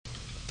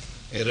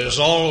It is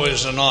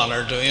always an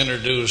honor to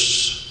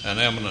introduce an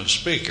eminent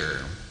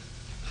speaker.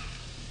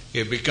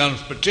 It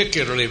becomes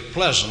particularly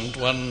pleasant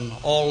when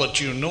all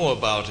that you know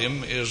about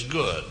him is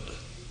good.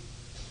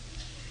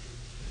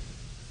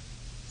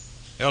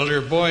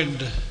 Elder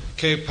Boyd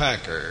K.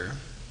 Packer,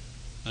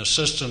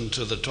 assistant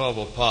to the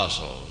 12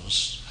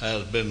 Apostles,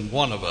 has been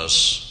one of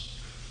us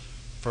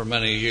for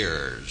many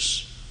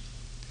years.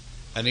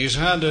 And he's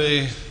had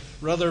a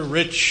rather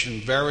rich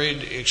and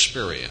varied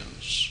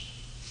experience.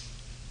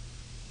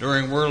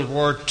 During World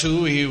War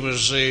II, he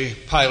was a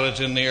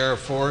pilot in the Air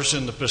Force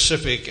in the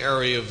Pacific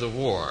area of the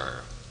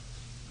war.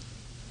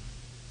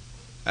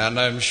 And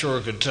I'm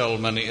sure could tell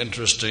many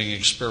interesting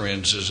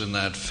experiences in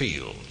that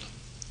field.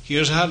 He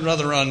has had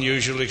rather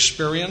unusual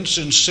experience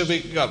in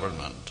civic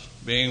government,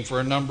 being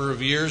for a number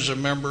of years a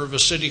member of a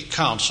city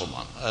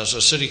councilman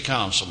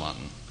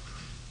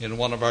in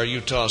one of our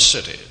Utah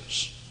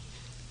cities.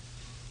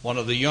 One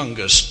of the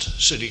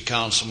youngest city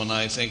councilmen,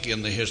 I think,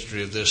 in the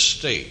history of this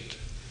state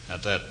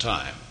at that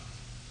time.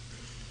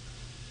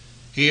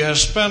 He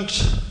has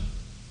spent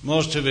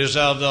most of his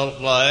adult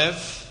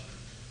life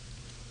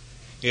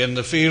in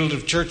the field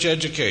of church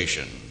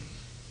education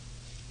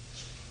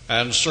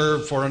and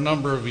served for a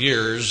number of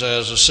years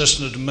as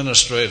assistant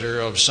administrator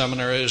of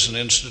seminaries and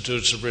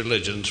institutes of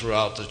religion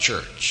throughout the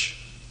church.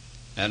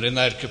 And in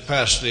that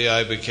capacity,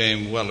 I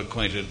became well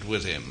acquainted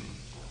with him.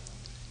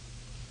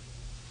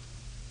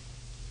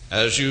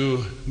 As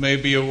you may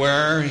be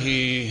aware,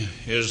 he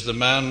is the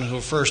man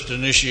who first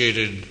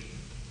initiated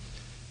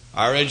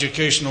our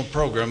educational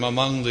program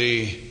among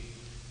the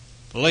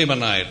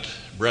Lamanite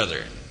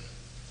Brethren,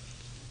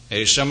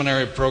 a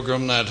seminary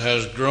program that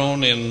has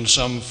grown in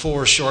some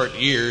 4 short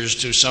years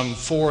to some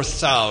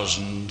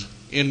 4,000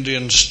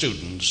 Indian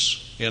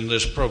students in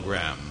this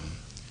program.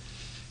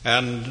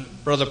 And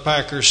Brother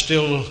Packer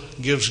still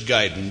gives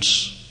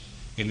guidance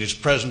in his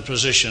present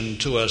position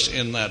to us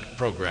in that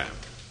program.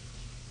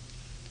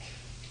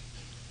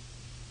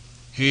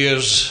 He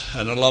is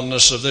an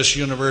alumnus of this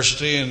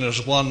university and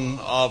is one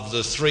of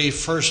the 3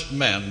 first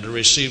men to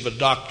receive a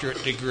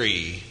doctorate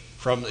degree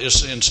from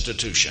this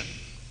institution,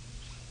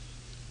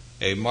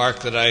 a mark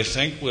that I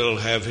think will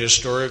have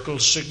historical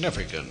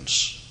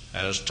significance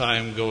as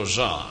time goes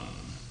on.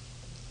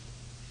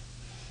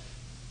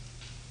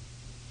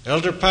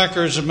 Elder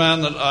Packer is a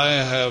man that I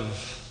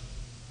have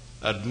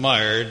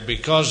admired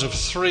because of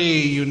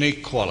 3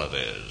 unique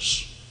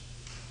qualities.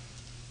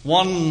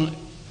 One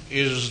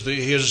is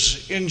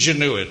his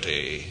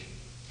ingenuity,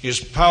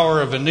 his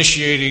power of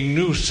initiating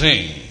new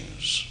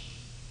things,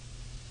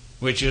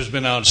 which has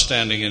been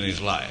outstanding in his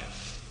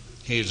life.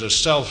 He's a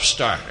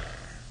self-starter.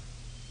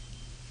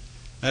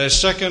 And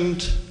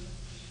second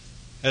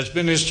has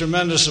been his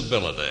tremendous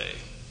ability,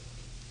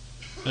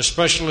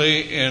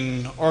 especially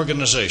in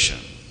organization.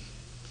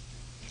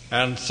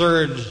 And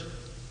third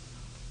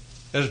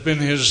has been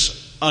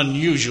his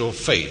unusual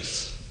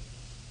faith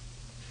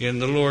in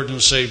the Lord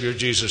and Savior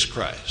Jesus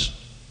Christ.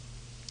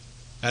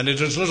 And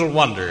it is little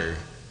wonder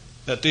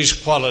that these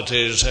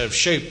qualities have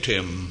shaped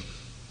him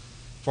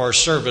for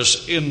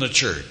service in the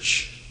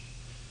church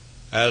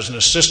as an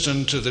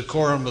assistant to the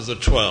Quorum of the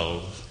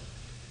 12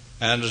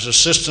 and as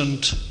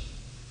assistant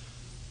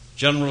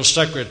general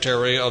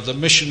secretary of the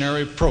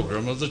missionary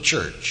program of the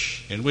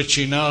church, in which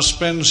he now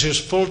spends his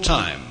full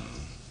time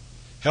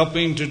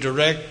helping to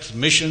direct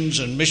missions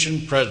and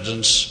mission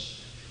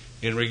presidents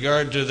in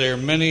regard to the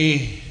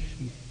many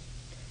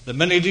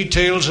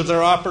details of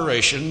their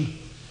operation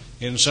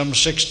in some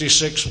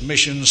 66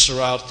 missions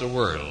throughout the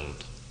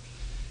world.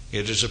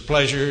 It is a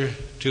pleasure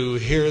to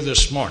hear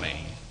this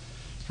morning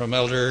from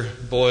Elder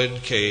Boyd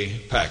K.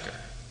 Packer.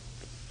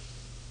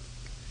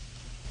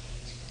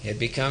 It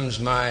becomes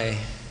my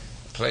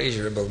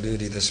pleasurable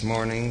duty this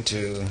morning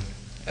to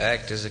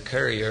act as a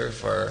courier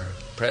for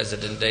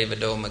President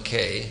David O.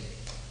 McKay,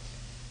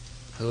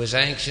 who is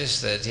anxious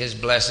that his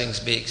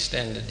blessings be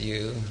extended to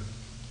you,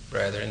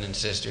 brethren and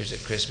sisters, at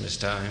Christmas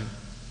time,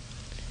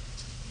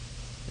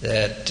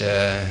 that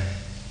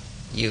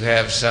you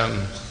have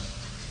some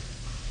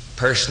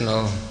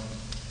personal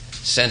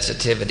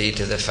sensitivity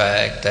to the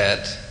fact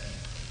that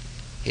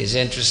his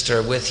interests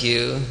are with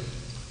you,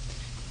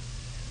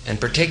 and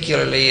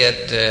particularly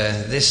at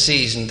this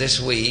season,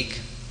 this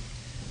week,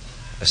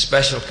 a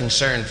special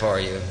concern for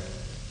you.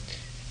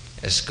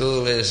 As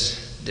school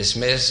is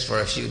dismissed for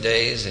a few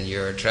days and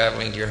you're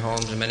traveling to your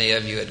homes, many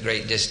of you at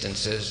great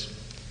distances,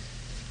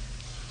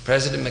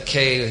 President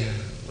McKay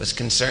was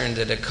concerned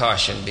that a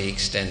caution be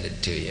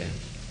extended to you,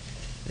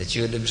 that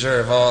you would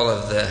observe all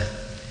of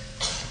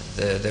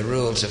the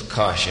rules of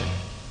caution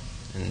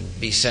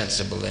and be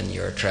sensible in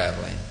your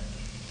traveling.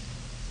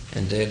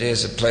 And it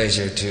is a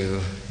pleasure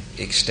to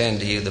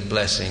extend to you the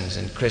blessings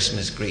and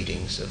Christmas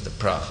greetings of the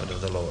prophet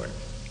of the Lord.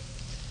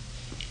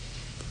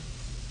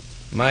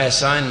 My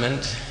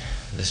assignment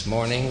this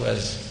morning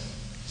was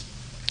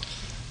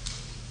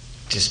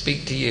to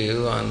speak to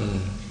you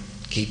on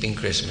keeping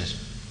Christmas.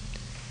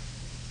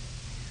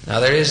 Now,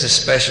 there is a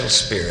special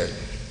spirit,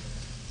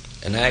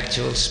 an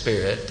actual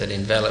spirit that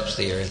envelops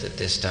the earth at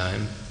this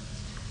time,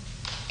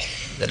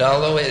 that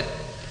although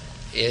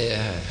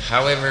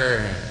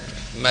however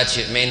much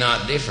it may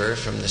not differ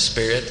from the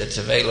Spirit that's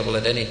available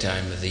at any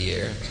time of the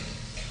year,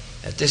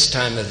 at this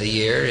time of the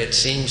year it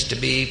seems to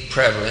be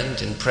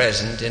prevalent and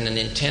present in an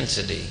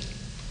intensity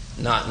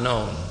not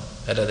known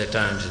at other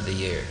times of the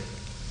year.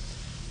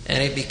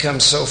 And it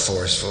becomes so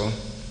forceful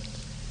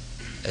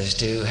as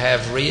to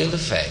have real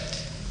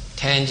effect,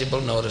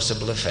 tangible,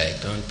 noticeable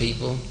effect on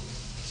people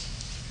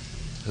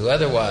who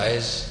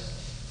otherwise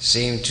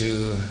seem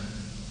to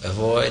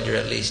avoid or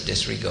at least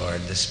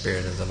disregard the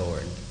Spirit of the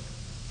Lord.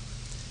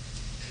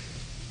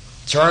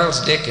 Charles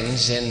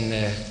Dickens,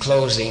 in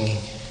closing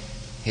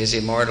his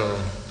immortal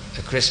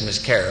A Christmas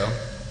Carol,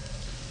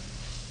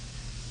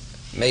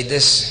 made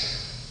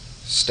this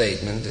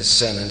statement, this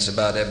sentence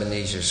about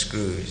Ebenezer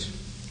Scrooge.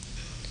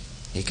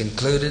 He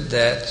concluded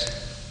that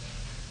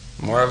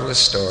marvelous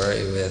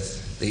story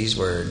with these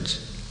words,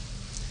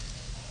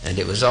 "And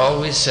it was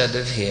always said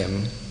of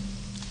him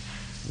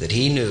that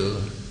he knew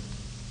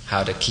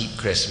how to keep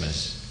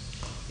Christmas,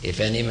 if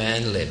any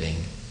man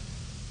living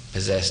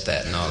possessed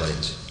that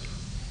knowledge."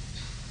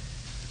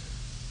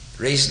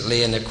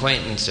 Recently, an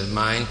acquaintance of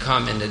mine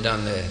commented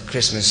on the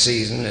Christmas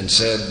season and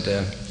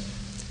said,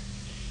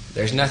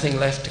 there's nothing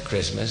left to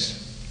Christmas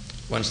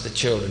once the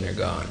children are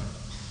gone.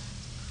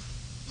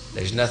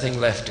 There's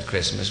nothing left to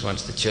Christmas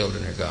once the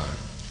children are gone.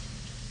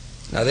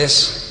 Now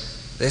this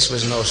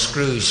was no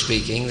Scrooge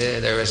speaking.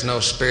 There was no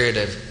spirit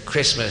of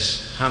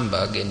Christmas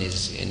humbug in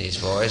his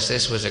voice.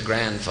 This was a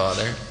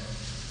grandfather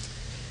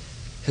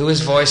who was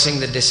voicing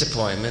the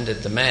disappointment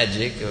at the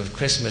magic of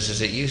Christmas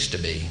as it used to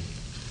be,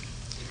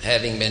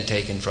 having been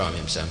taken from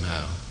him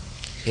somehow.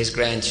 His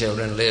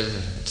grandchildren live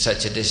at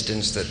such a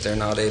distance that they're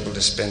not able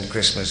to spend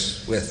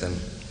Christmas with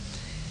them.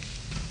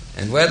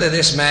 And whether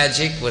this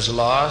magic was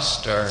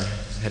lost or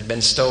had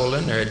been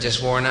stolen or had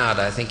just worn out,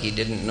 I think he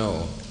didn't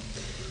know.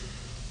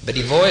 But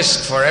he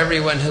voiced for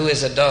everyone who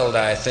is adult,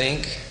 I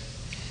think,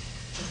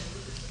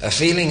 a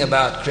feeling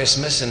about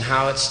Christmas and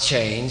how it's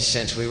changed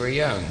since we were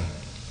young.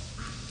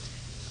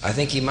 I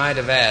think he might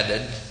have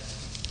added,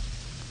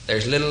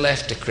 there's little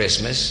left to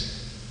Christmas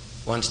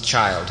once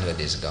childhood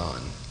is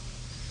gone.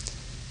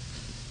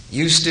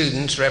 You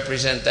students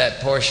represent that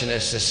portion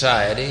of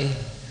society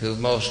who've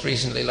most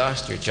recently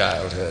lost your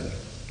childhood.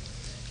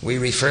 We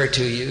refer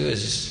to you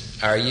as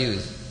our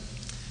youth.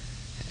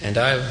 And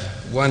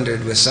I've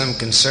wondered with some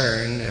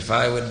concern if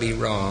I would be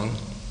wrong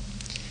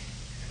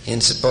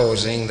in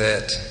supposing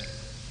that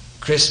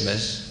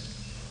Christmas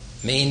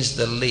means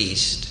the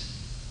least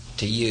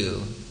to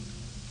you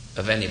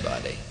of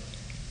anybody.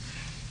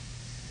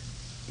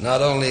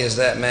 Not only is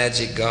that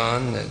magic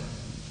gone that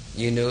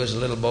you knew as a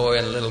little boy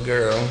and a little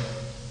girl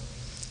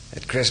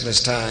at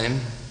Christmas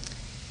time,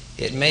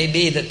 it may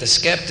be that the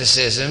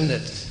skepticism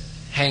that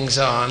hangs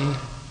on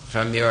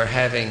from your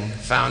having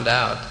found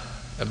out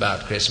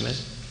about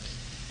Christmas,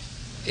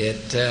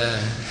 it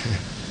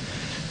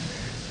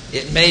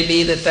may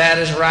be that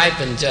has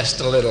ripened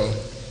just a little.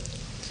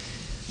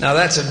 Now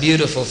that's a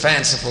beautiful,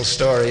 fanciful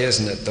story,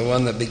 isn't it? The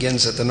one that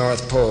begins at the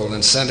North Pole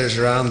and centers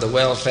around the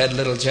well-fed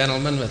little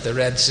gentleman with the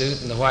red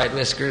suit and the white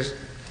whiskers.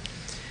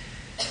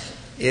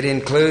 It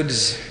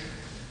includes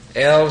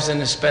elves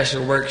in a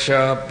special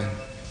workshop,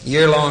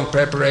 year-long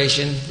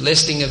preparation,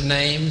 listing of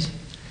names,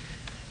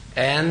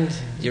 and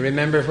you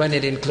remember when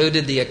it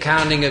included the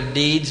accounting of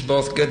deeds,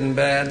 both good and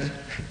bad?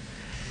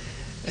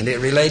 And it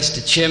relates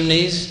to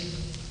chimneys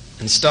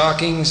and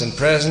stockings and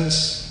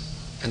presents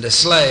and a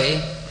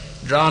sleigh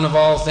drawn of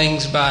all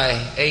things by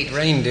 8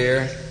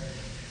 reindeer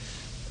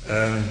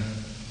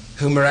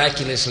who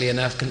miraculously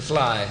enough can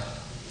fly.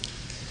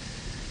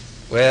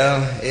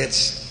 Well,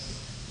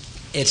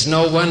 it's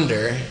no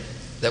wonder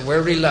that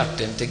we're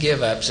reluctant to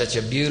give up such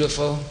a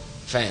beautiful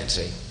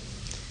fancy.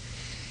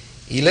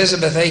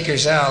 Elizabeth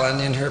Akers Allen,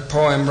 in her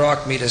poem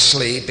Rock Me to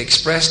Sleep,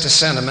 expressed a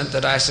sentiment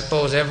that I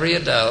suppose every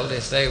adult,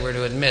 if they were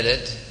to admit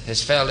it,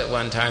 has felt at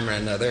one time or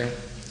another,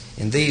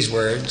 in these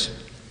words: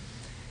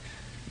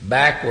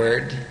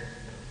 "Backward,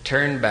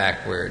 turn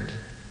backward,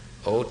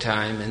 O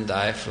time in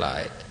thy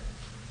flight.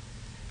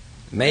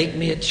 Make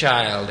me a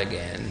child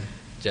again,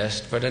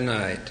 just for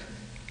tonight."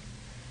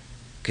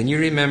 Can you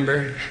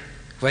remember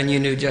when you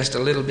knew just a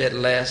little bit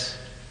less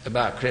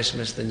about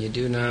Christmas than you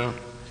do now?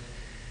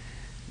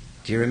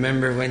 Do you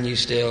remember when you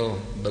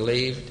still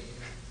believed?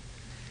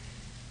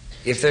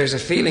 If there's a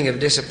feeling of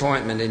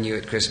disappointment in you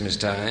at Christmas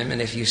time, and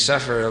if you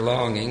suffer a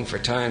longing for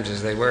times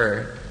as they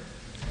were,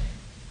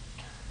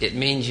 it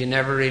means you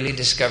never really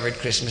discovered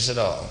Christmas at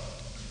all.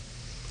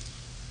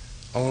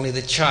 Only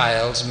the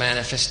child's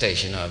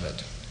manifestation of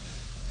it.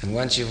 And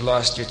once you've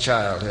lost your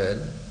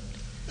childhood,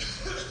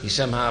 you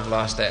somehow have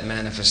lost that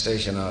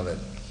manifestation of it.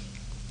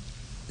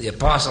 The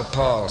Apostle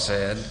Paul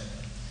said,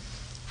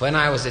 "When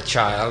I was a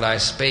child, I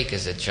spake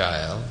as a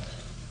child,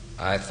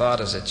 I thought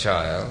as a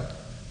child,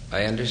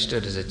 I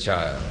understood as a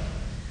child.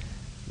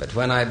 But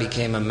when I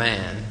became a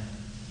man,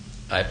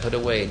 I put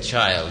away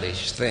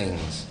childish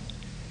things."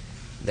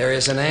 There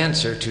is an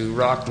answer to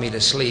Rock Me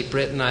to Sleep,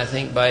 written, I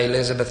think, by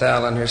Elizabeth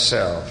Allen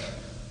herself.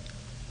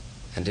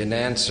 And in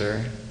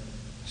answer,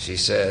 She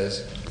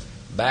says,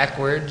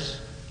 "Backwards,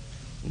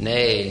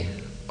 nay,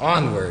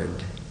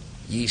 onward,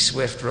 ye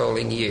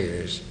swift-rolling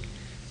years.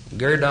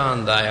 Gird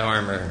on thy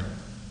armor,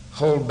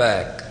 hold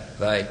back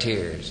thy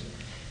tears.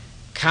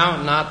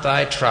 Count not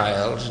thy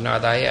trials nor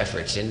thy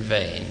efforts in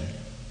vain.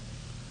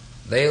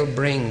 They'll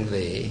bring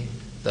thee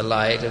the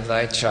light of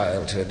thy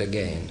childhood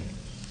again."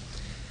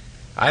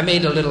 I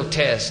made a little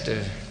test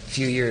a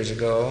few years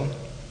ago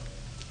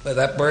with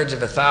upwards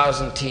of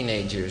 1,000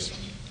 teenagers,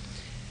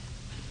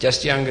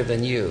 just younger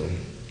than you.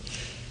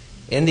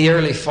 In the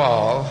early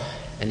fall,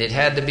 and it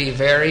had to be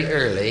very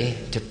early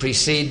to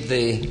precede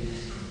the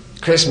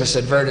Christmas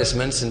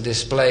advertisements and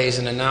displays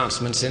and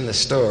announcements in the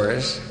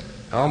stores,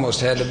 almost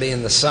had to be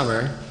in the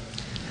summer,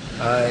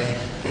 I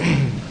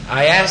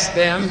asked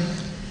them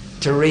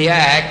to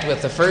react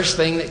with the first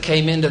thing that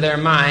came into their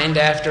mind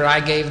after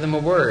I gave them a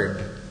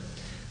word.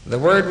 The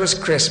word was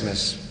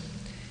Christmas,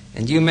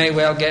 and you may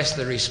well guess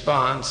the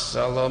response,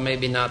 although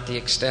maybe not the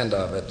extent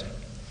of it.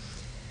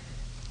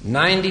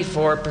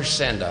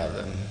 94% of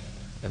them,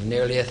 of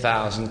nearly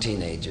 1,000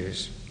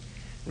 teenagers,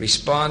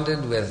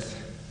 responded with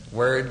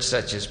words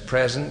such as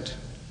present,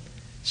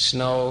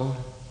 snow,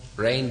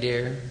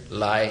 reindeer,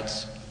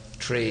 lights,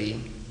 tree,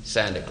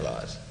 Santa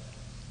Claus.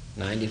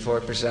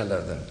 94%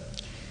 of them.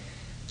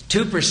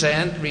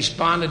 2%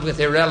 responded with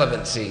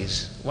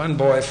irrelevancies. One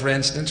boy, for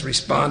instance,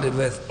 responded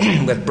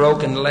with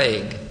broken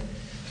leg.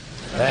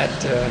 That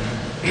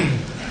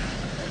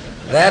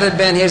had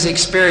been his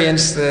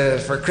experience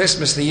for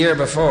Christmas the year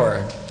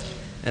before.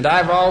 And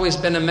I've always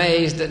been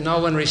amazed that no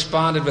one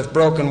responded with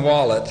broken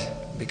wallet,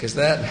 because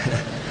that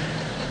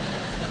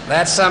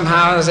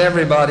somehow is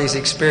everybody's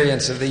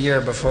experience of the year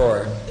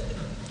before.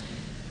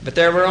 But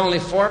there were only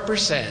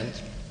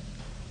 4%,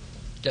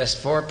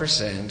 just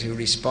 4%, who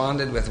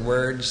responded with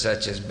words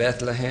such as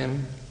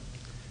Bethlehem,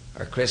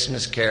 or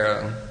Christmas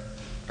carol,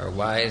 or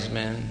wise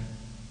men,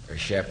 or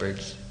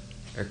shepherds,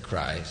 or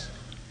Christ,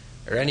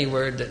 or any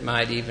word that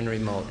might even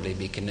remotely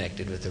be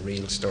connected with the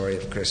real story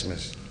of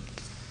Christmas.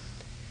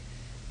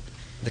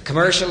 The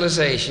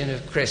commercialization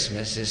of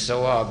Christmas is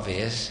so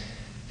obvious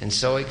and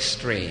so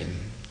extreme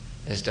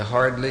as to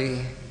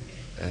hardly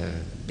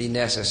be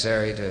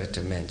necessary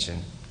to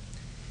mention.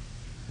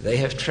 They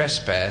have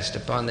trespassed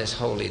upon this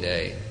holy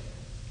day.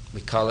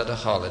 We call it a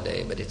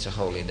holiday, but it's a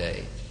holy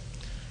day.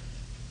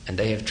 And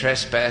they have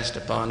trespassed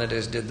upon it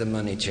as did the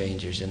money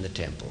changers in the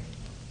temple.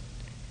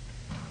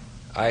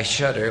 I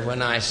shudder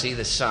when I see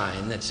the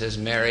sign that says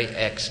Merry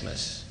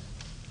Xmas.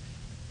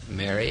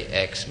 Merry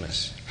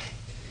Xmas.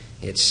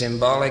 It's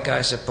symbolic,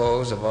 I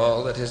suppose, of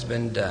all that has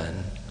been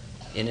done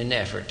in an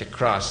effort to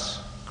cross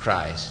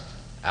Christ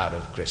out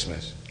of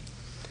Christmas.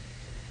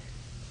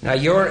 Now,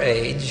 your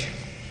age,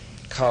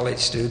 college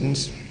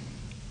students,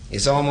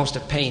 is almost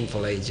a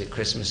painful age at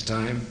Christmas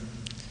time.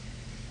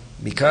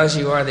 Because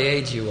you are the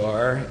age you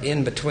are,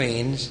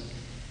 in-betweens,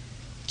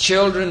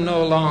 children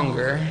no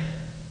longer,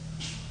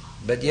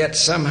 but yet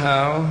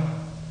somehow,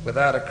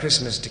 without a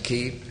Christmas to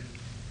keep,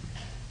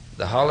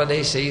 the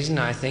holiday season,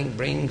 I think,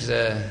 brings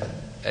a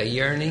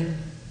yearning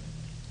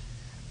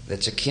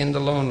that's akin to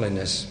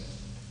loneliness.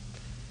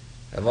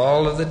 Of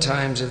all of the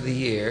times of the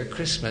year,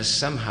 Christmas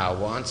somehow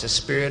wants a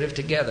spirit of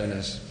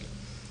togetherness.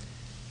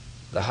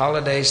 The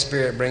holiday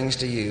spirit brings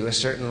to you a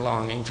certain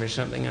longing for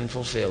something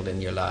unfulfilled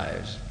in your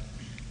lives.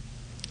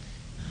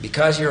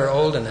 Because you're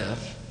old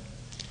enough,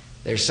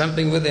 there's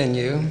something within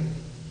you,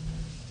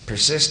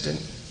 persistent,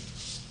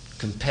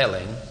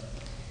 compelling,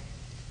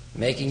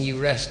 making you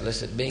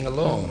restless at being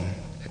alone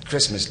at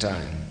Christmas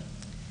time.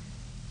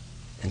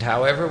 And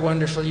however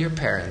wonderful your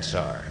parents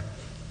are,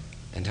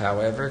 and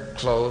however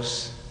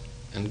close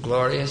and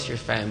glorious your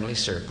family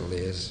circle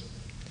is,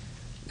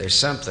 there's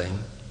something,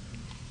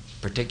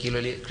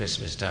 particularly at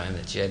Christmas time,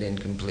 that's yet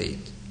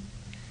incomplete.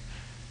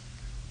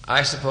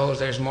 I suppose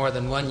there's more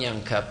than one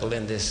young couple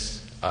in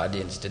this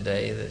audience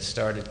today that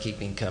started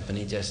keeping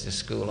company just as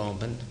school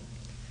opened.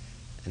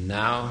 And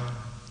now,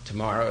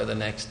 tomorrow or the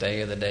next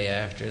day or the day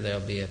after,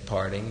 there'll be a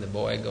parting. The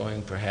boy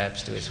going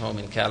perhaps to his home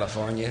in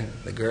California,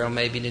 the girl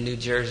maybe to New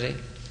Jersey,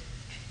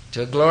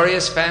 to a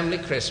glorious family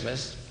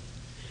Christmas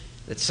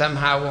that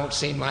somehow won't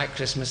seem like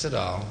Christmas at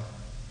all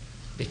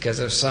because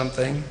of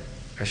something,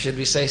 or should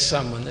we say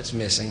someone, that's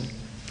missing.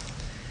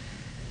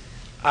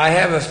 I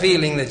have a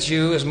feeling that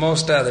you, as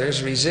most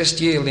others,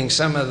 resist yielding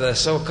some of the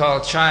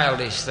so-called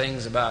childish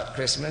things about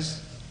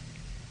Christmas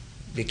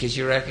because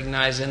you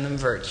recognize in them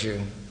virtue.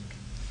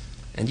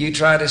 And you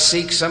try to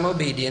seek some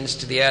obedience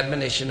to the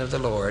admonition of the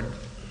Lord,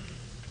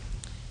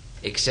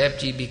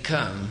 except ye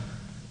become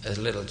as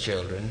little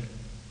children,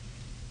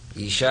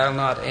 ye shall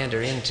not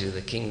enter into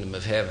the kingdom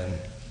of heaven.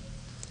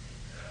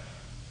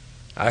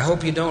 I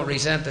hope you don't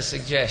resent the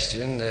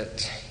suggestion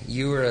that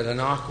you are at an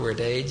awkward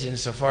age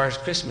insofar as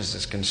Christmas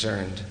is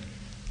concerned.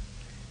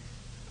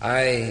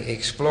 I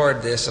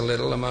explored this a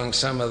little among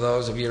some of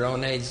those of your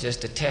own age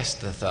just to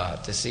test the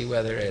thought, to see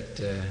whether it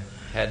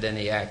had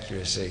any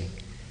accuracy.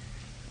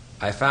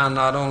 I found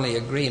not only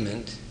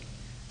agreement,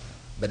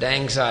 but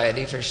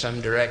anxiety for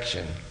some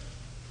direction.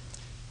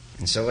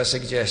 And so a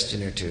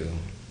suggestion or two.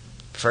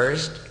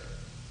 First,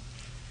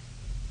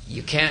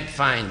 you can't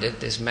find it,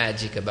 this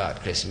magic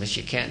about Christmas,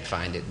 you can't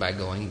find it by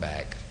going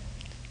back.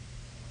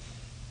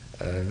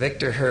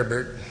 Victor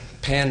Herbert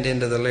penned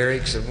into the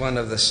lyrics of one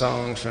of the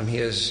songs from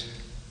his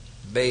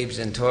Babes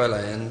in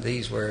Toyland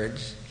these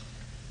words: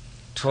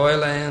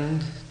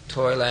 Toyland,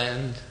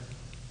 Toyland,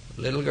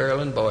 little girl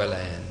and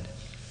boyland,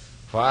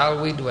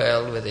 while we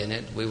dwelled within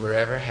it, we were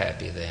ever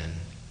happy then.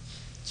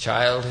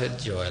 Childhood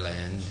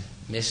joyland,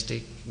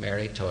 mystic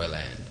merry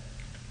Toyland.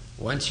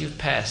 Once you've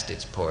passed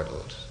its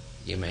portals,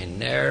 you may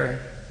ne'er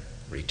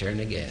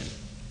return again.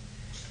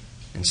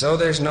 And so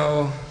there's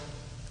no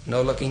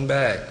looking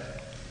back.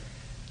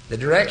 The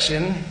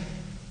direction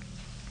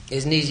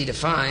isn't easy to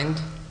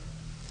find,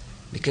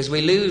 because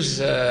we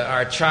lose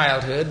our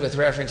childhood with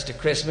reference to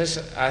Christmas,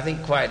 I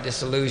think quite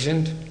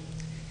disillusioned.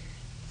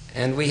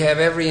 And we have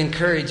every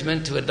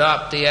encouragement to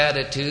adopt the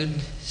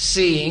attitude,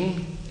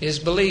 seeing is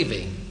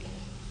believing.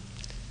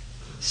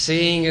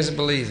 Seeing is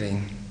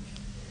believing.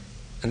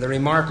 And the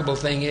remarkable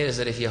thing is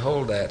that if you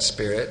hold that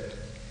spirit,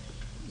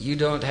 you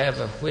don't have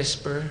a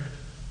whisper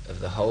of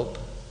the hope,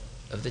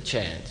 of the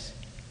chance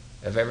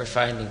of ever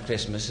finding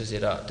Christmas as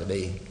it ought to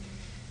be.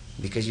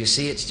 Because you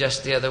see, it's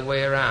just the other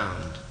way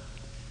around.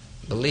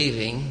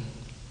 Believing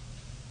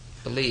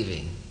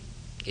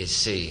is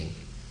seeing.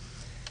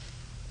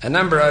 A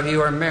number of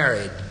you are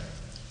married,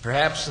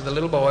 perhaps with a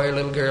little boy or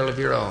little girl of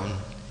your own,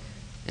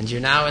 and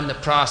you're now in the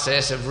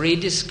process of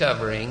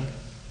rediscovering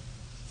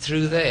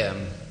through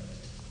them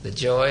the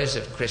joys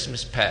of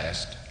Christmas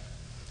past.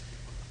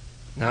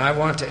 Now, I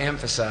want to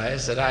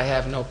emphasize that I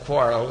have no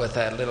quarrel with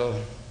that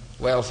little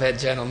well-fed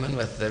gentleman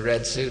with the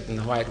red suit and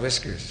the white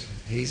whiskers.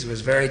 He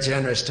was very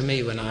generous to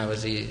me when I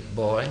was a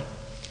boy.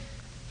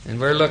 And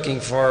we're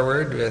looking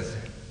forward with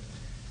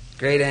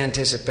great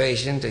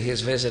anticipation to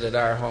his visit at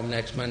our home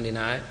next Monday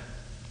night.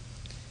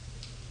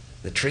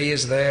 The tree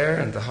is there,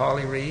 and the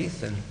holly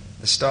wreath, and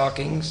the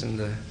stockings,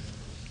 and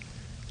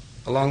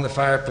along the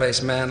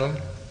fireplace mantel.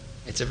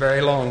 It's a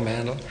very long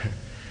mantel.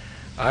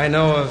 I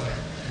know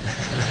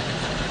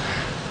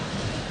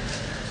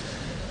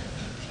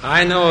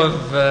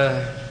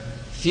of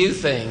few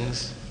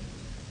things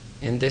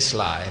in this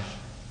life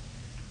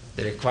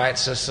that are quite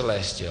so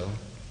celestial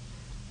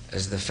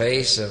as the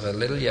face of a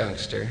little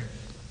youngster,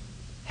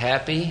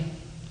 happy,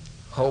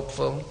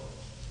 hopeful,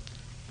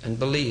 and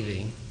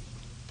believing,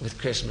 with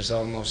Christmas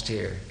almost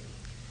here.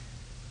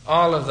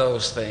 All of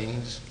those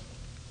things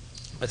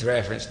with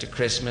reference to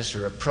Christmas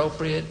are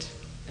appropriate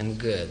and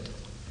good.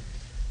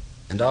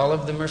 And all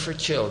of them are for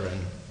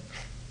children,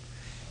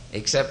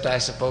 except, I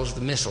suppose,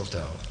 the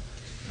mistletoe.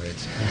 Which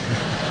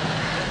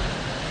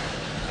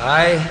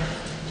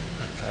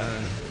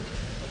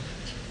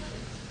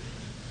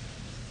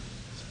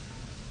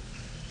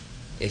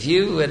if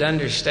you would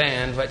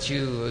understand what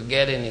you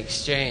get in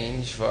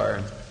exchange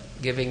for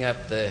giving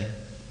up the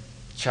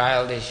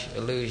childish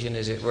illusion,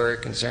 as it were,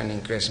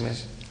 concerning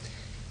Christmas,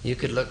 you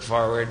could look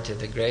forward to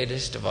the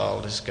greatest of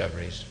all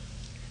discoveries.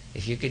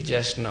 If you could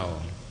just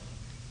know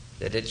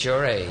that at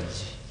your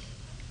age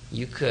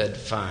you could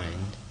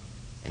find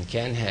and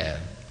can have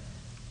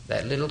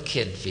that little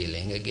kid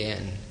feeling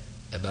again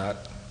about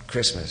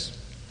Christmas.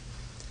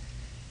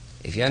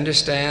 If you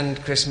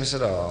understand Christmas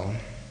at all,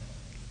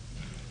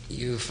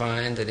 you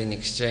find that in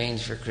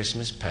exchange for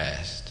Christmas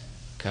past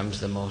comes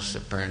the most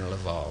supernal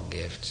of all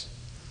gifts.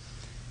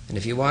 And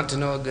if you want to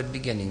know a good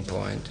beginning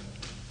point,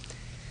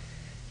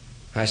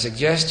 I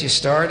suggest you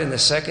start in the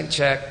 2nd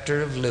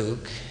chapter of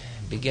Luke,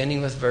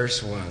 beginning with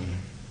verse 1.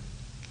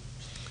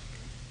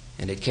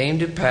 And it came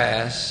to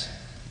pass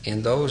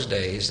in those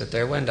days that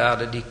there went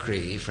out a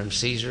decree from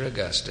Caesar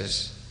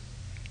Augustus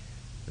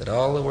that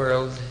all the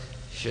world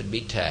should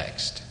be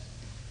taxed.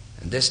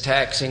 And this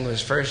taxing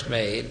was first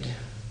made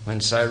when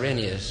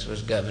Cyrenius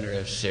was governor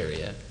of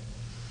Syria.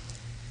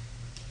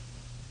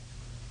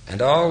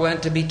 And all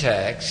went to be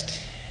taxed,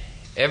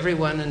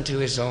 everyone into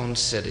his own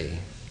city.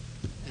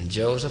 And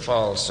Joseph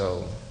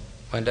also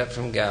went up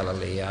from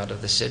Galilee out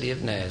of the city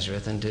of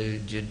Nazareth into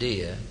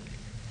Judea,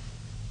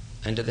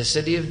 unto the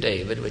city of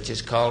David, which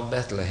is called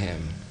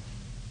Bethlehem,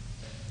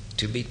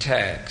 to be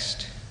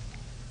taxed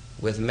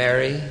with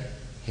Mary,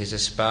 his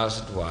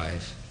espoused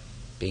wife,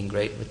 being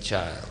great with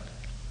child.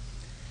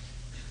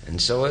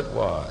 And so it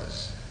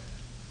was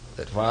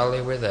that while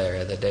they were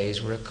there, the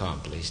days were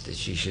accomplished that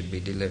she should be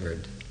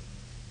delivered.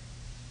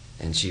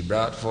 And she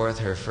brought forth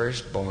her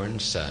firstborn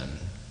son,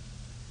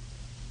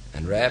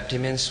 and wrapped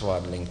him in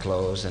swaddling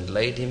clothes, and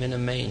laid him in a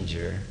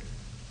manger,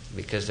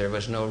 because there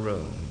was no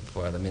room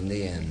for them in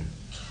the inn.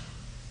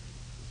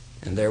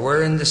 And there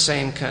were in the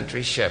same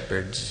country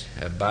shepherds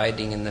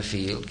abiding in the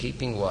field,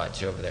 keeping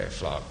watch over their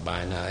flock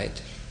by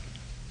night.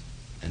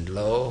 And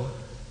lo,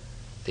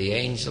 the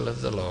angel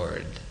of the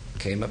Lord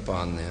came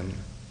upon them,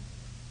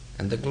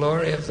 and the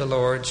glory of the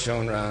Lord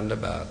shone round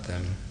about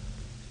them,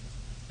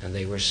 and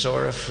they were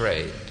sore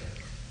afraid.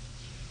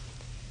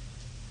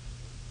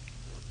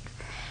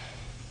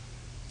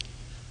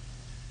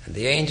 And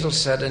the angel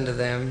said unto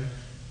them,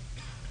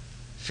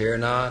 Fear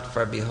not,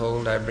 for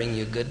behold, I bring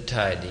you good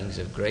tidings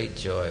of great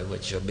joy,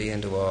 which shall be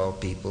unto all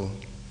people.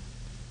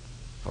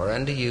 For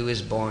unto you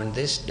is born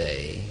this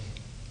day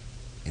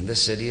in the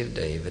city of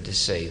David a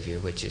Savior,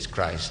 which is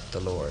Christ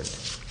the Lord.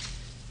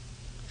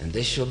 And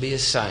this shall be a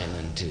sign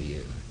unto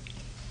you.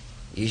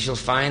 Ye shall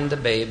find the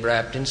babe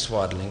wrapped in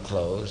swaddling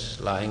clothes,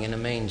 lying in a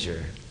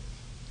manger.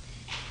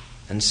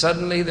 And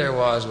suddenly there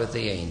was with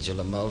the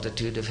angel a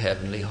multitude of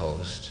heavenly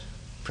hosts,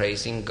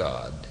 praising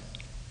God,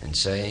 and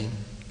saying,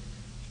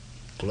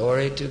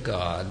 Glory to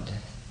God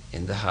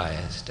in the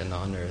highest, and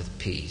on earth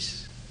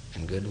peace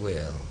and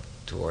goodwill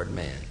toward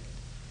men.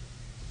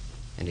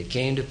 And it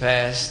came to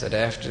pass that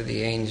after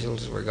the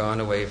angels were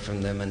gone away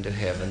from them into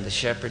heaven, the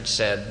shepherds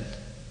said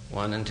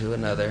one unto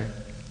another,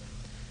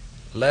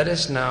 Let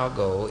us now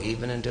go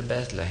even into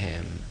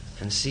Bethlehem,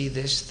 and see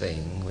this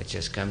thing which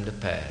has come to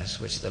pass,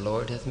 which the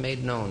Lord hath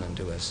made known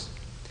unto us.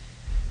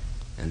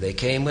 And they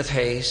came with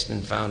haste,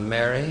 and found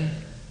Mary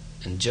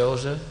and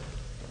Joseph,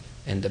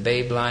 and the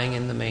babe lying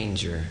in the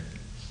manger.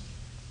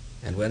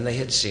 And when they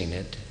had seen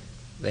it,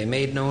 they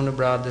made known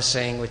abroad the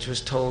saying which was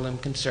told them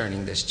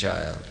concerning this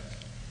child.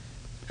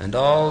 And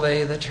all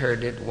they that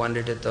heard it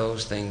wondered at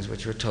those things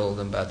which were told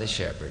them by the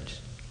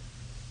shepherds.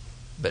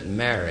 But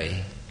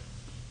Mary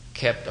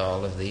kept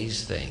all of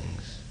these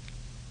things,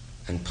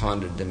 and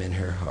pondered them in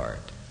her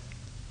heart.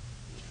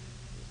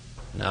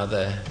 Now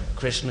the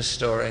Christmas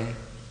story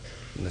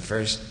in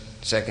the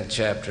second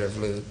chapter of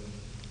Luke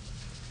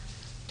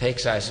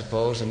takes, I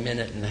suppose, a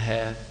minute and a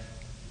half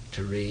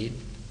to read.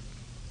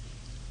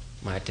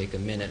 Might take a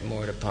minute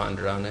more to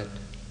ponder on it.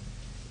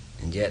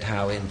 And yet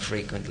how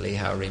infrequently,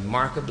 how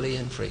remarkably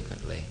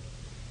infrequently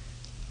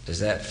does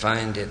that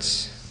find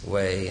its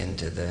way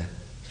into the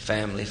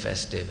family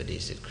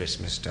festivities at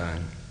Christmas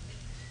time.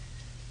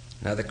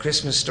 Now the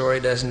Christmas story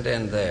doesn't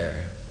end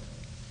there.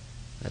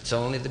 That's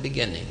only the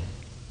beginning.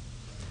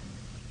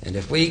 And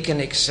if we can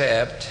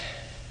accept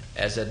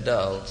as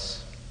adults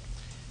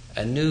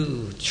a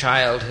new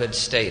childhood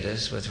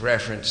status with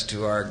reference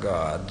to our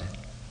God,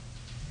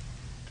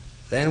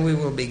 then we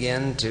will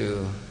begin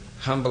to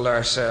humble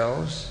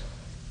ourselves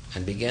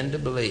and begin to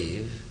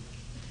believe,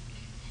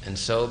 and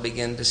so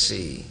begin to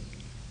see.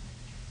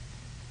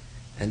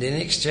 And in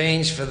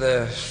exchange for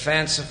the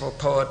fanciful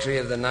poetry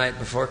of the night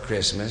before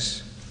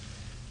Christmas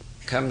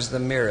comes the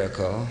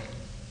miracle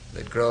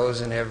that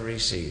grows in every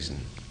season.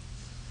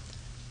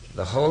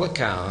 The whole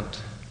account,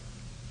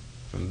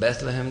 from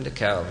Bethlehem to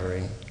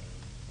Calvary,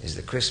 is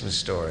the Christmas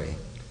story.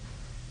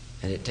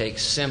 And it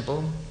takes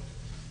simple,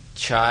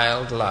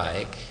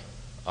 childlike,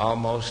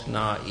 almost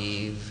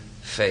naive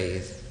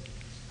faith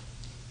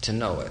to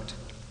know it.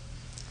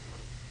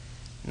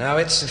 Now,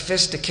 it's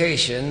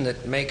sophistication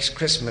that makes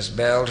Christmas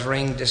bells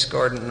ring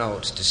discordant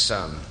notes to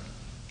some.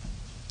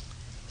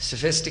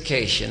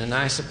 Sophistication, and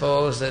I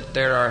suppose that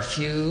there are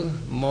few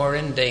more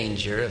in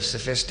danger of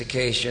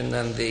sophistication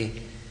than the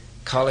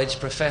college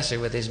professor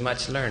with his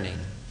much learning.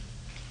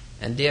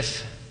 And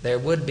if there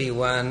would be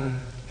one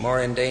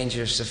more in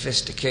danger of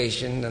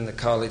sophistication than the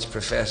college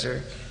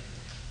professor,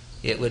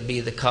 it would be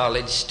the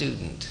college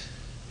student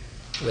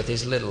with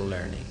his little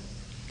learning.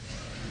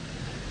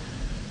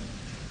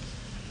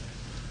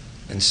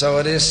 And so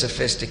it is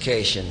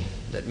sophistication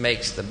that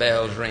makes the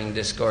bells ring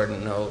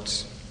discordant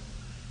notes.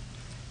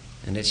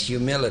 And it's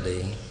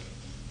humility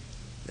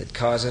that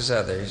causes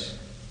others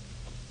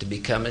to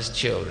become as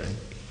children,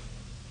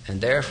 and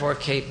therefore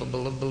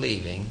capable of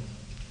believing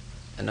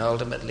and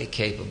ultimately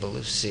capable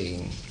of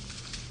seeing.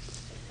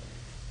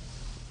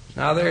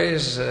 Now there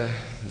is the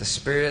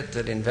Spirit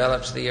that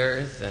envelops the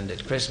earth, and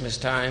at Christmas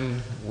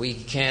time we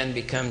can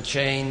become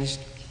changed.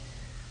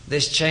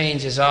 This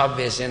change is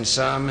obvious in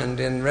some, and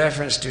in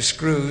reference to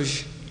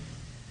Scrooge,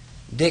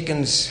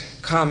 Dickens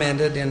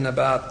commented in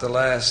about the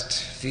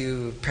last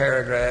few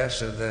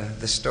paragraphs of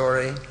the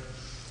story,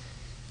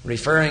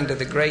 referring to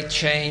the great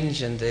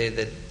change and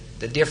the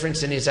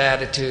difference in his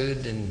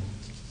attitude and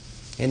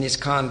in his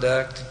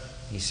conduct.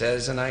 He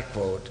says, and I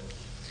quote,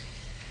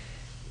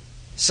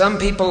 "Some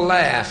people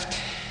laughed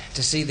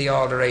to see the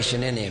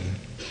alteration in him,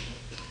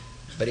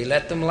 but he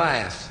let them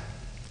laugh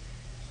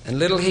and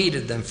little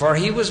heeded them, for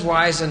he was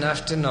wise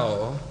enough to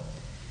know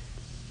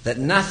that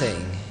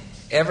nothing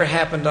ever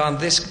happened on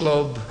this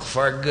globe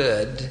for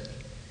good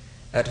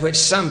at which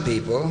some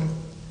people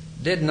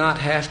did not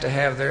have to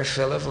have their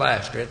fill of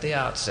laughter at the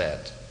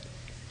outset.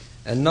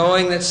 And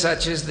knowing that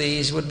such as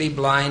these would be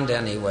blind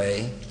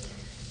anyway,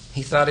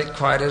 he thought it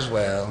quite as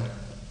well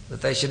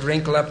that they should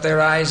wrinkle up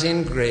their eyes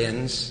in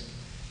grins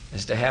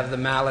as to have the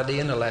malady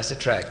in a less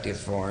attractive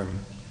form.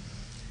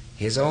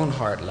 His own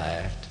heart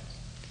laughed,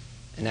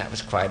 and that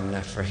was quite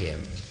enough for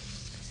him."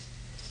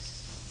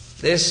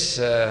 This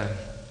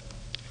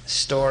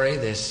story,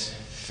 this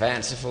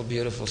fanciful,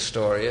 beautiful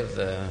story of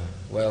the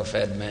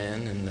well-fed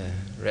man in the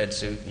red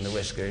suit and the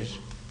whiskers,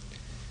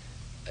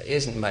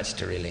 isn't much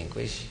to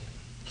relinquish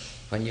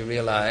when you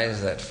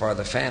realize that for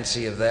the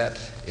fancy of that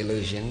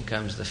illusion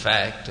comes the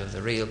fact of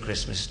the real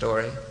Christmas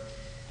story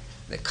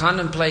that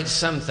contemplates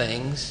some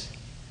things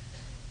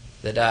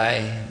that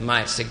I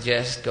might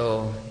suggest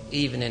go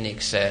even in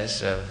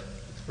excess of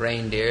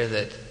reindeer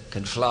that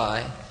could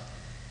fly,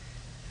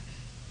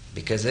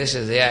 because this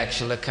is the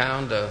actual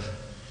account of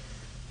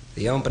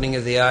the opening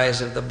of the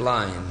eyes of the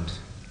blind.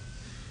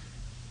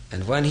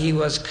 And when he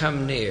was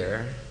come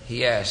near,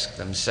 he asked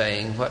them,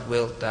 saying, What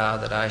wilt thou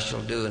that I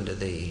shall do unto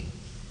thee?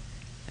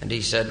 And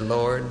he said,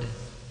 Lord,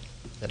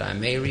 that I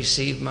may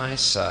receive my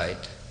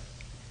sight.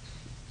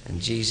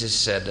 And Jesus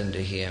said unto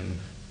him,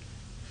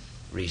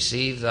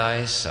 Receive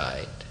thy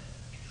sight,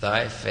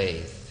 thy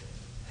faith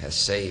has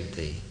saved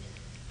thee.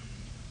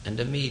 And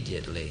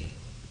immediately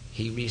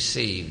he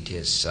received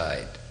his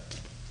sight.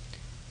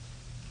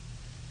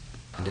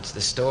 And it's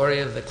the story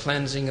of the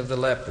cleansing of the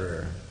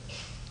leper.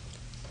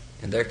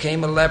 And there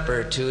came a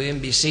leper to him,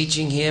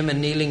 beseeching him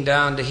and kneeling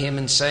down to him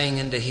and saying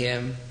unto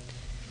him,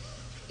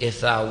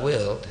 If thou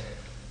wilt,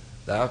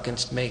 thou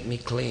canst make me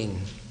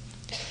clean.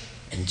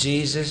 And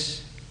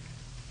Jesus,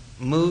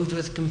 moved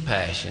with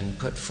compassion,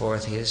 put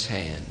forth his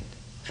hand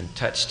and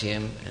touched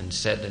him and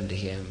said unto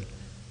him,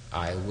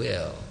 I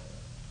will.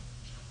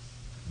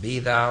 Be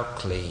thou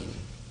clean.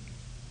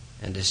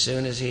 And as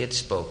soon as he had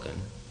spoken,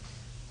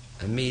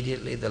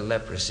 immediately the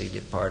leprosy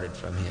departed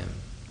from him,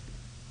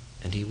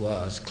 and he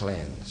was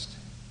cleansed.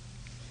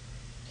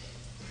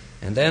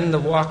 And then the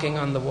walking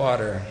on the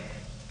water.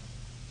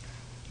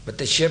 But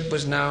the ship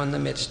was now in the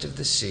midst of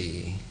the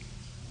sea,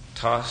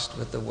 tossed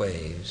with the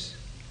waves,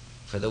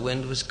 for the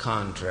wind was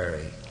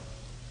contrary.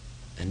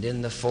 And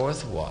in the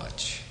fourth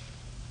watch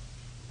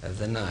of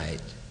the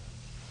night,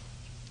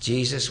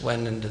 Jesus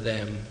went unto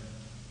them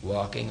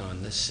walking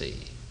on the sea.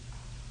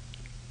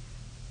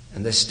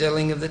 And the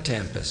stilling of the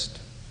tempest.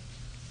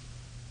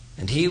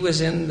 And he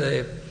was in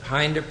the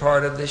hinder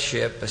part of the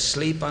ship,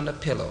 asleep on a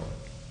pillow.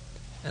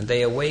 And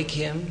they awake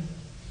him,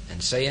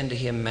 and say unto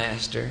him,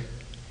 Master,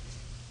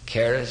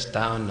 carest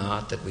thou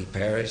not that we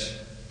perish?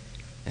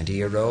 And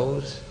he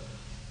arose,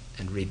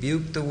 and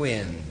rebuked the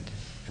wind,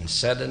 and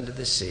said unto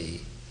the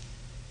sea,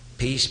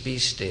 Peace, be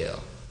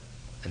still.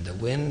 And the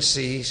wind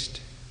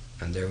ceased,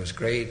 and there was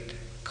great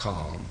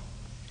calm.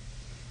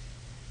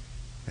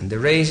 And the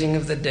raising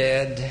of the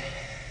dead.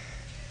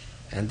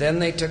 And then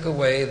they took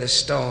away the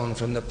stone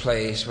from the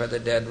place where the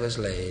dead was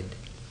laid.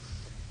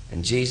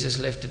 And Jesus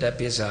lifted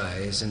up his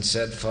eyes and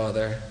said,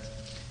 Father,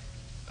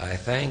 I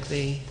thank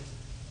thee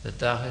that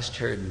thou hast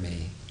heard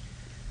me.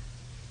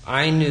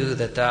 I knew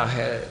that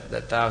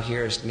thou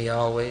hearest me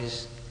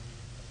always,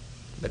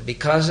 but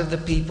because of the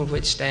people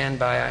which stand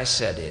by I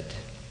said it,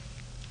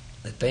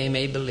 that they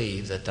may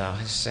believe that thou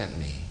hast sent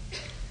me.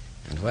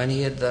 And when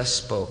he had thus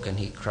spoken,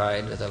 he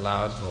cried with a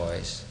loud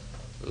voice,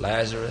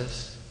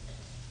 Lazarus,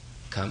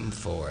 come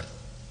forth.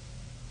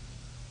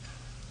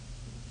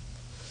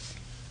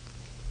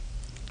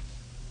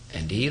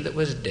 And he that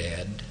was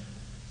dead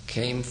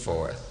came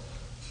forth,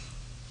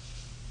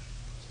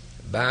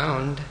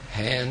 bound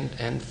hand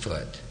and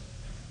foot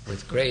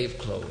with grave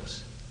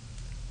clothes,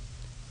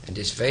 and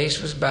his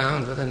face was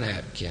bound with a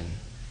napkin.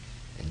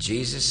 And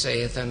Jesus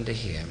saith unto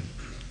him,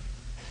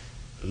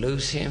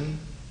 Loose him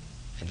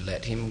and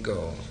let him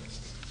go.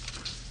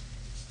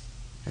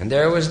 And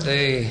there was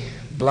the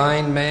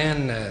blind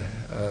man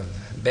of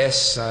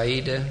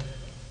Bethsaida,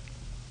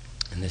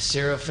 and the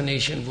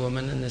Syrophoenician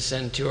woman, and the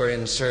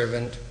centurion's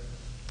servant.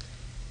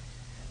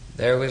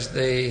 There was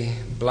the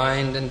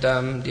blind and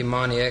dumb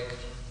demoniac.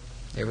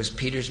 There was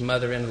Peter's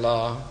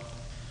mother-in-law,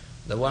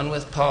 the one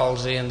with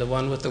palsy and the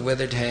one with the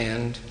withered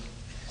hand.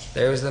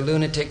 There was the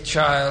lunatic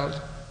child,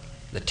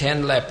 the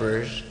 10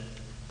 lepers.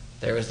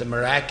 There was the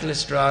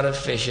miraculous draught of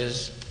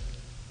fishes.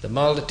 The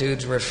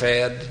multitudes were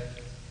fed.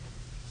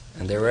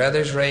 And there were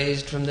others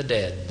raised from the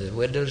dead, the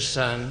widow's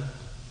son,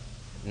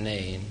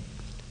 Nain,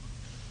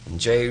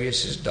 and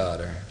Jairus'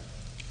 daughter.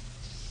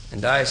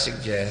 And I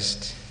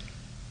suggest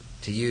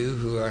to you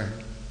who are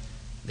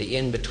the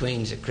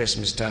in-betweens at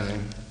Christmas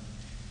time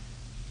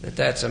that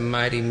that's a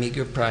mighty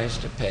meager price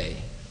to pay,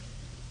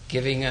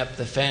 giving up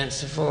the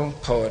fanciful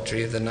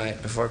poetry of the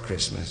night before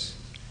Christmas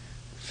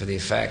for the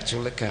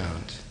factual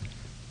account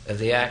of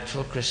the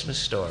actual Christmas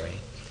story.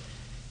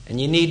 And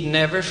you need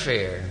never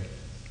fear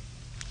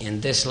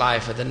in this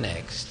life or the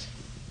next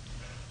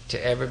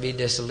to ever be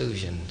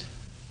disillusioned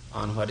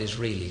on what is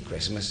really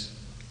Christmas.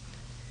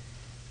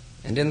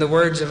 And in the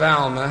words of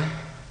Alma,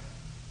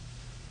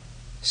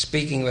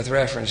 speaking with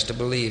reference to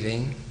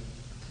believing,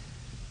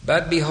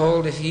 but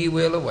behold, if ye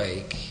will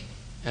awake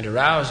and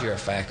arouse your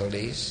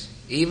faculties,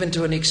 even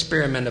to an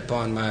experiment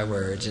upon my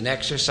words, and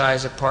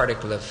exercise a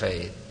particle of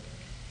faith,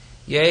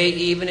 yea,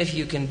 even if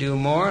you can do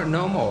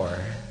no more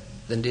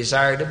than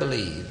desire to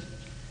believe,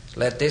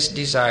 let this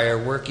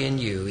desire work in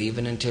you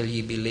even until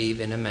ye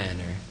believe in a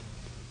manner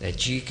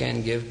that ye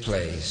can give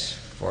place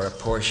for a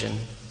portion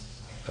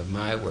of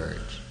my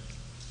words.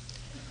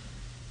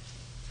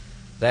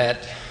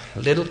 That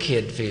little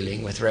kid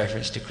feeling with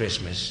reference to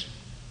Christmas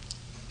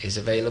is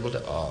available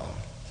to all.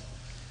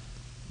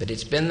 But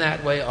it's been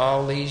that way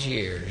all these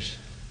years,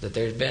 that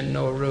there's been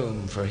no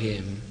room for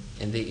him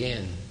in the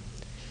inn.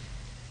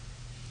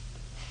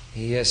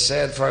 He has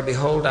said, For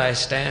behold, I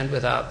stand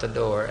without the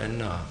door and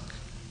knock.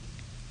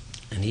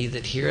 And he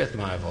that heareth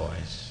my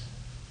voice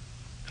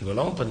and will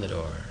open the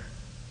door,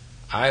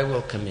 I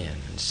will come in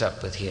and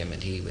sup with him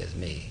and he with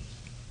me.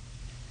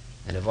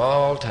 And of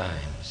all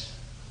times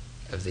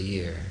of the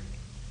year,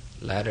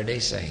 Latter-day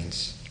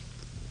Saints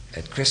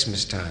at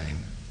Christmas time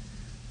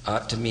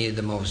ought to be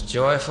the most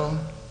joyful,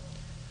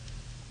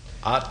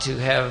 ought to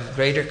have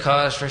greater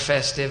cause for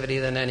festivity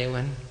than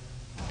anyone,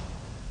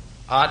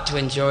 ought to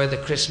enjoy the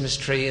Christmas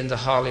tree and the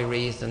holly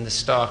wreath and the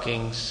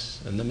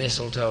stockings and the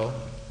mistletoe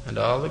and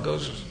all that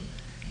goes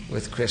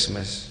with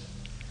Christmas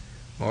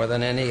more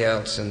than any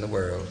else in the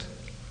world,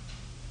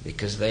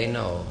 because they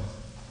know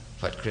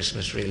what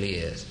Christmas really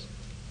is.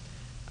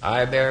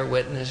 I bear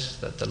witness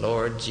that the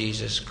Lord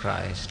Jesus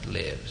Christ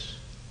lives.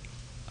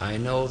 I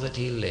know that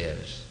he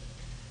lives,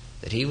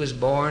 that he was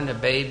born a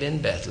babe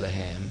in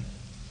Bethlehem,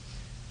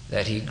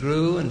 that he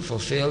grew and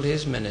fulfilled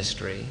his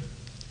ministry,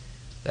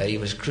 that he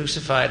was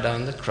crucified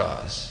on the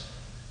cross,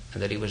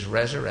 and that he was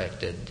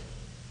resurrected,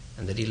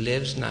 and that he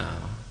lives now,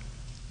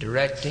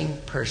 directing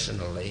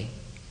personally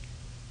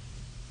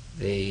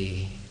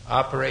the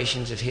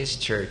operations of his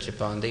church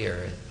upon the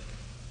earth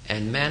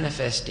and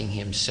manifesting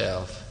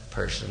himself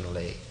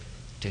personally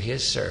to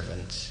his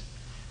servants,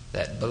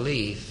 that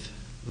belief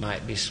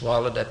might be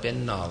swallowed up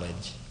in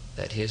knowledge,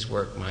 that his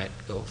work might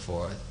go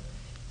forth.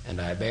 And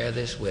I bear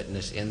this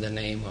witness in the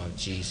name of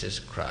Jesus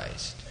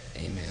Christ.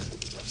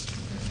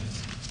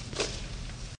 Amen.